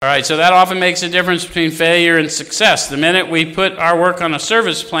All right, so that often makes a difference between failure and success. The minute we put our work on a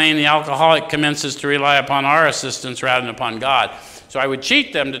service plane, the alcoholic commences to rely upon our assistance rather than upon God. So I would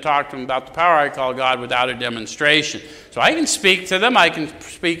cheat them to talk to them about the power I call God without a demonstration. So I can speak to them, I can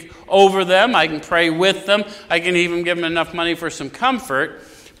speak over them, I can pray with them, I can even give them enough money for some comfort,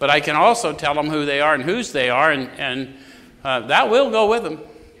 but I can also tell them who they are and whose they are, and that will go with them.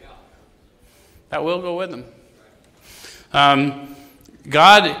 That will go with them.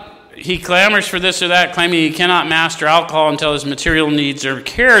 God, he clamors for this or that, claiming he cannot master alcohol until his material needs are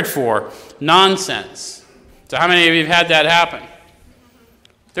cared for. Nonsense. So how many of you have had that happen?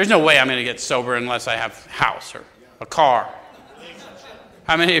 There's no way I'm going to get sober unless I have a house or a car.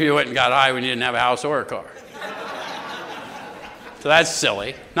 How many of you went and got high when you didn't have a house or a car? So that's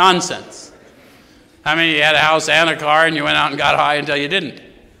silly. Nonsense. How many of you had a house and a car and you went out and got high until you didn't?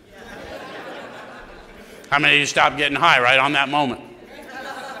 How many of you stopped getting high right on that moment?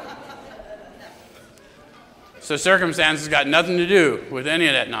 So circumstances got nothing to do with any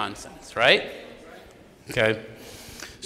of that nonsense, right? Okay.